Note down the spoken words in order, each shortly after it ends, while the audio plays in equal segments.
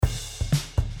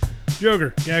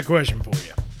Joker, got a question for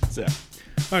you. So,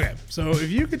 Okay, so if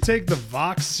you could take the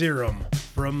Vox serum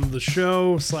from the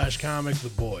show / comic The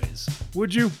Boys,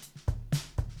 would you?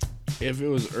 if it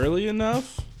was early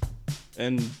enough,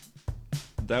 and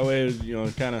that way,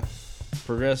 kind of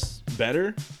progress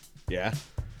better, yeah.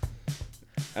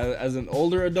 As an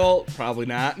older adult, probably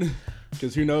not,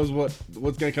 because who knows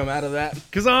what's gonna come out of that.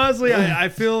 Because honestly, I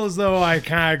feel as though I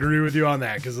kind of agree with you on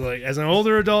that. Because like, as an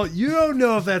older adult, you don't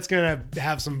know if that's gonna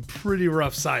have some pretty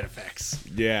rough side effects.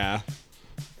 Yeah.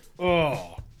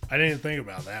 Oh, I didn't think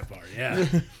about that part. Yeah.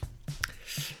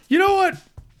 You know what?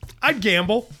 I'd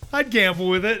gamble. I'd gamble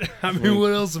with it. I mean,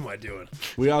 what else am I doing?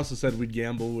 We also said we'd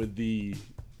gamble with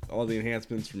all the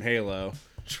enhancements from Halo.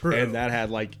 True. And that had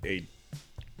like a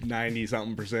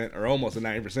 90-something% or almost a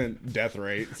 90% death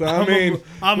rate. So I mean,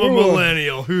 I'm a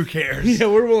millennial. Who cares? Yeah,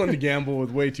 we're willing to gamble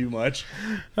with way too much.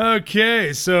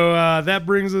 Okay, so that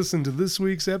brings us into this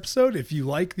week's episode. If you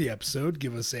like the episode,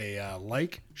 give us a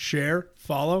like, share,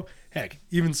 follow. Heck,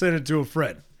 even send it to a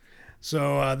friend.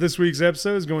 So this week's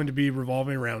episode is going to be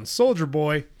revolving around Soldier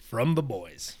Boy from The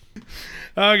Boys.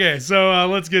 Okay, so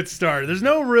let's get started. There's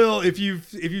no real, if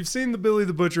you've seen the Billy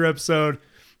the Butcher episode,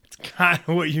 it's kind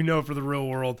of what you know for the real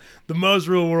world. The most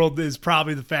real world is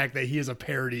probably the fact that he is a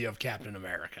parody of Captain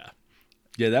America.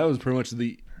 Yeah, that was pretty much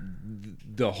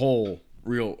the whole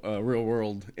real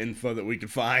world info that we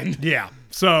could find. Yeah,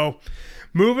 so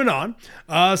moving on.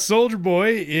 Soldier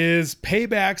Boy is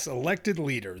Payback's elected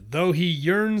leader, though he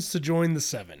yearns to join the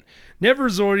Seven, never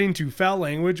resorting to foul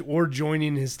language or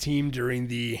joining his team during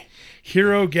the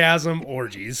Hero-gasm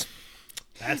orgies.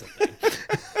 That's a thing.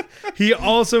 He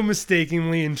also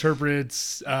mistakenly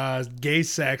interprets gay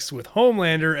sex with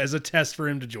Homelander as a test for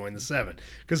him to join the Seven,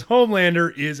 because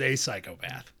Homelander is a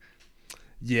psychopath.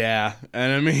 Yeah,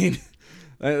 and I mean,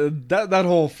 that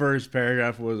whole first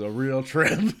paragraph was a real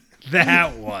trip.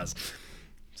 That was.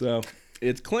 So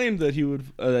it's claimed that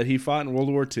he fought in World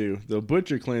War II, though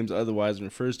Butcher claims otherwise and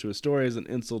refers to his story as an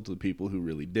insult to the people who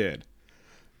really did.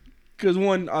 Because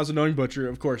one, also knowing Butcher,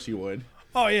 of course he would.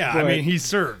 Oh, yeah. But, I mean, he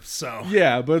served, so.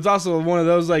 Yeah, but it's also one of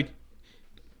those, like,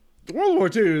 World War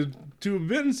II, to have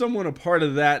been someone a part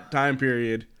of that time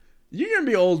period, you're going to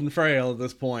be old and frail at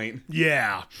this point.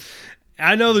 Yeah.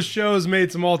 I know the show's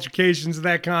made some altercations of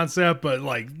that concept, but,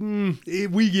 like,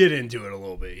 we get into it a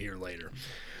little bit here later.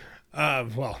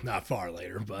 Well, not far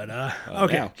later, but,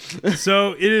 okay.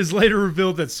 So it is later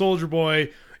revealed that Soldier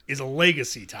Boy is a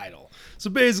legacy title. So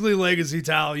basically, legacy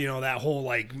title, that whole,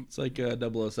 like... It's like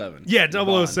 007. Yeah,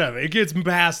 007. It gets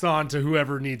passed on to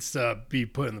whoever needs to be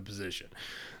put in the position.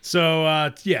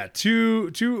 So,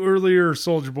 two earlier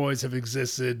Soldier Boys have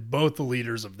existed, both the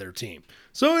leaders of their team.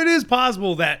 So it is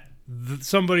possible that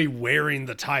somebody wearing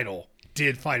the title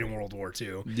did fight in World War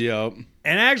II. Yep.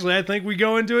 And actually, I think we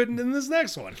go into it in this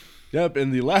next one. Yep,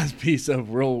 and the last piece of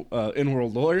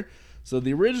in-world lore. So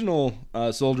the original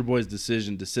Soldier Boy's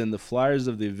decision to send the Flyers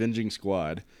of the Avenging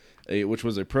Squad, which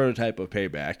was a prototype of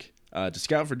Payback, to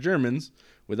scout for Germans,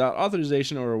 without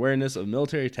authorization or awareness of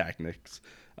military tactics,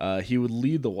 he would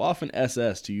lead the Waffen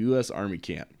SS to U.S. Army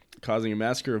camp, causing a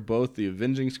massacre of both the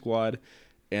Avenging Squad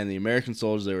and the American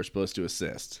soldiers they were supposed to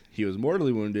assist. He was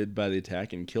mortally wounded by the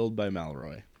attack and killed by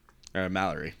Mallory.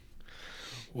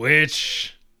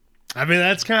 Which, I mean,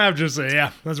 that's kind of just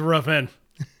that's a rough end.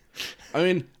 I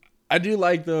mean, I do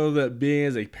like, though, that being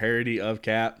as a parody of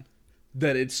Cap,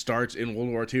 that it starts in World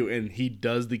War II and he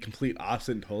does the complete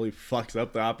opposite and totally fucks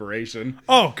up the operation.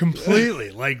 Oh,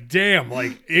 completely. Like, damn.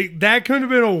 Like, that couldn't have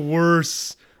been a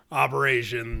worse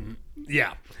operation.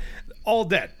 Yeah. All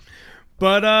dead.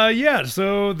 But,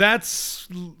 so that's,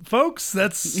 folks,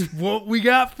 that's what we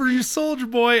got for you, Soldier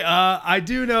Boy. I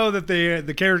do know that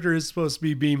the character is supposed to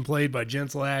be being played by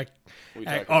Jensen Ackles. We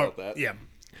talked about that. Yeah.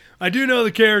 I do know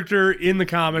the character in the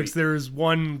comics. There's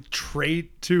one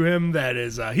trait to him that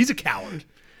is he's a coward.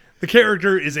 The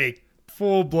character is a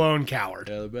full-blown coward.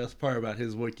 Yeah, the best part about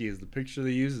his wiki is the picture they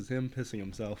use is him pissing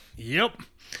himself. Yep.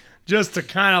 Just to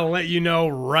kind of let you know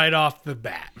right off the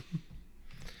bat.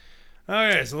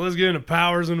 Okay, so let's get into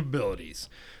powers and abilities.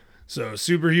 So,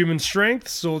 superhuman strength.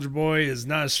 Soldier Boy is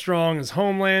not as strong as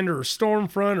Homelander or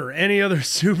Stormfront or any other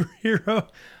superhero.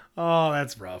 Oh,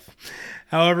 that's rough.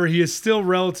 However, he is still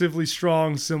relatively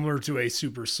strong, similar to a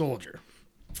super soldier.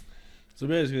 So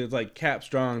basically, it's like Cap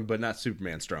strong, but not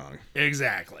Superman strong.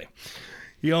 Exactly.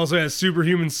 He also has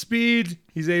superhuman speed.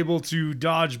 He's able to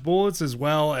dodge bullets as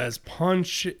well as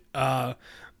punches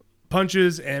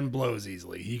and blows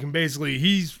easily.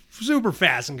 He's super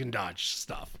fast and can dodge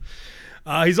stuff.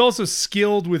 He's also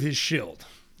skilled with his shield.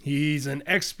 He's an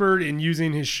expert in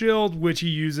using his shield, which he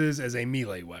uses as a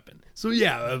melee weapon. So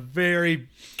yeah, a very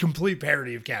complete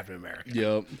parody of Captain America.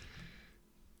 Yep.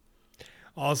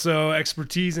 Also,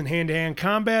 expertise in hand-to-hand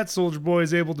combat. Soldier Boy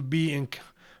is able to be in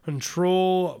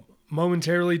control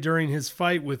momentarily during his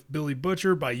fight with Billy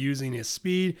Butcher by using his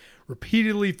speed,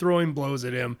 repeatedly throwing blows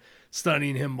at him,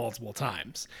 stunning him multiple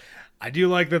times. I do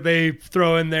like that they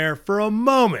throw in there, for a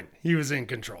moment, he was in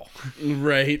control.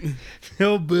 Right.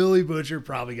 Billy Butcher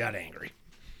probably got angry.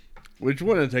 Which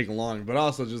wouldn't take long, but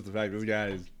also just the fact this guy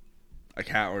is a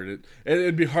coward.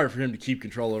 It'd be hard for him to keep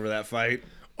control over that fight.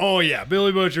 Oh, yeah.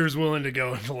 Billy Butcher is willing to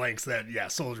go into lengths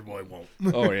that, Soldier Boy won't.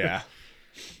 Oh, yeah.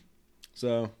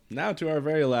 So, now to our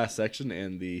very last section,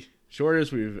 and the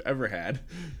shortest we've ever had.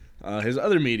 His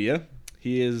other media.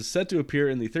 He is set to appear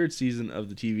in the 3rd season of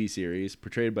the TV series,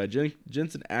 portrayed by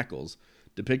Jensen Ackles,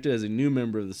 depicted as a new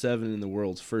member of the Seven and the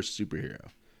world's first superhero.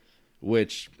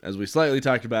 Which, as we slightly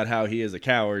talked about how he is a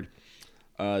coward,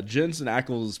 Jensen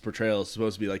Ackles' portrayal is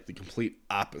supposed to be like the complete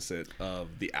opposite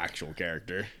of the actual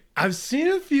character. I've seen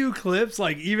a few clips,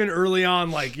 like even early on,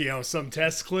 like, some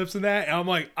test clips and that. And I'm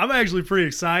like, I'm actually pretty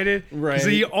excited. Right. Because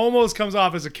he almost comes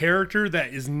off as a character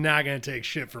that is not going to take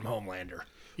shit from Homelander.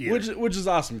 Which is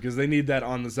awesome because they need that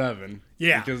on the Seven.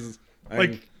 Yeah. Because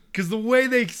the way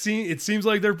it seems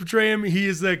like they're portraying him, he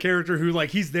is that character who, like,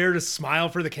 he's there to smile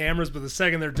for the cameras, but the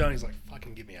second they're done, he's like,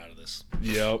 fucking get me out of this.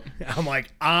 Yep. I'm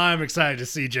like, I'm excited to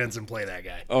see Jensen play that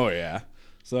guy. Oh, yeah.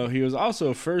 So he was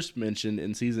also first mentioned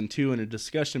in Season 2 in a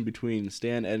discussion between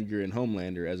Stan Edgar and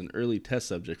Homelander as an early test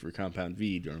subject for Compound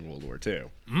V during World War II.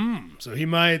 So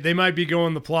they might be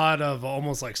going the plot of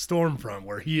almost like Stormfront,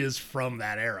 where he is from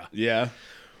that era. Yeah.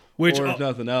 Or if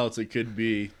nothing else, it could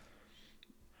be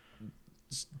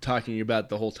talking about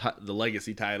the whole the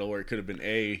legacy title, where it could have been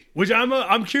A. Which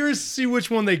I'm curious to see which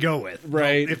one they go with.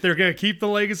 Right. If they're gonna keep the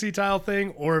legacy title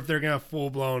thing, or if they're gonna full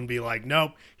blown be like,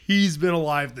 nope, he's been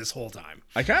alive this whole time.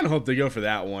 I kind of hope they go for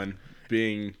that one,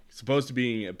 being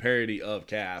a parody of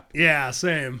Cap. Yeah,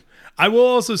 same. I will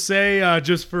also say,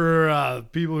 just for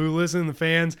people who listen, the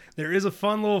fans, there is a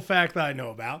fun little fact that I know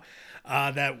about.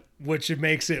 Which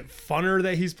makes it funner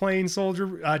that he's playing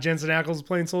Jensen Ackles is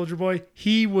playing Soldier Boy.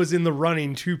 He was in the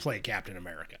running to play Captain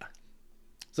America.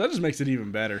 So that just makes it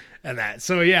even better.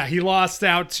 So yeah, he lost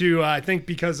out to, I think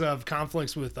because of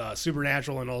conflicts with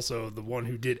Supernatural and also the one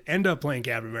who did end up playing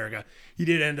Captain America. He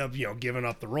did end up, giving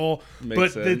up the role.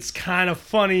 But it's kind of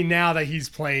funny now that he's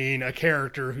playing a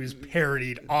character who's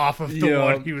parodied off of the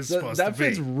one he was supposed to be. That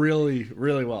fits really,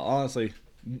 really well. Honestly,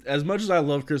 as much as I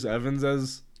love Chris Evans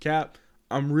as Cap,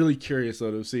 I'm really curious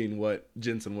though to seeing what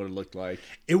Jensen would have looked like.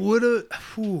 It would have,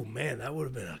 that would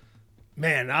have been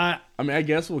I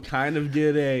guess we'll kind of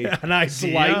get an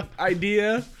slight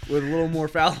idea with a little more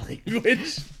foul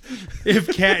language.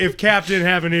 If Cap didn't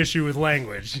have an issue with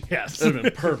language, yes. That would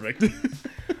have been perfect.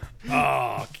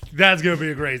 Oh, that's going to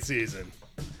be a great season.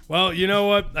 Well, you know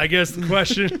what? I guess the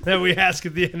question that we ask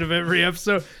at the end of every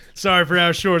episode, sorry for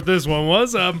how short this one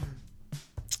was,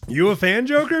 you a fan,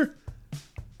 Joker?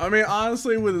 I mean,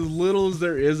 honestly, with as little as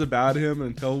there is about him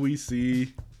until we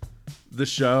see the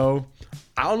show,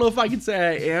 I don't know if I can say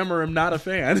I am or am not a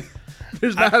fan.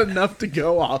 There's not enough to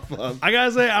go off of. I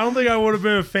gotta say, I don't think I would have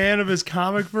been a fan of his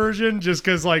comic version just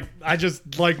because, I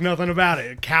just like nothing about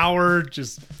it. Coward,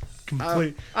 just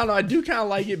complete. I don't know. I do kind of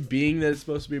like it being that it's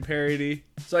supposed to be a parody.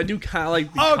 So I do kind of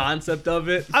like the concept of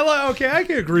it. I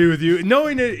can agree with you.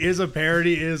 Knowing it is a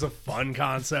parody is a fun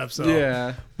concept. So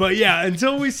yeah. But yeah,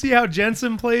 until we see how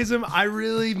Jensen plays him,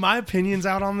 my opinion's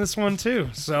out on this one too.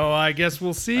 So I guess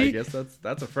we'll see. I guess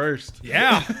that's a first.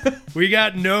 Yeah. We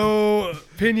got no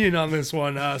opinion on this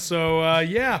one.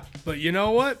 Yeah. But you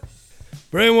know what?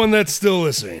 For anyone that's still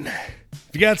listening, if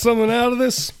you got something out of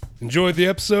this, enjoyed the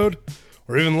episode,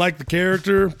 or even liked the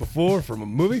character before from a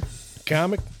movie,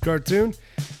 comic, cartoon,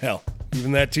 hell,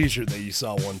 even that t-shirt that you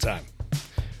saw one time,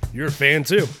 you're a fan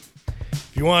too.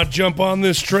 If you want to jump on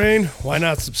this train, why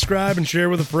not subscribe and share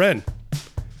with a friend?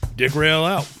 Dick Rail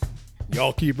out.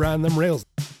 Y'all keep riding them rails.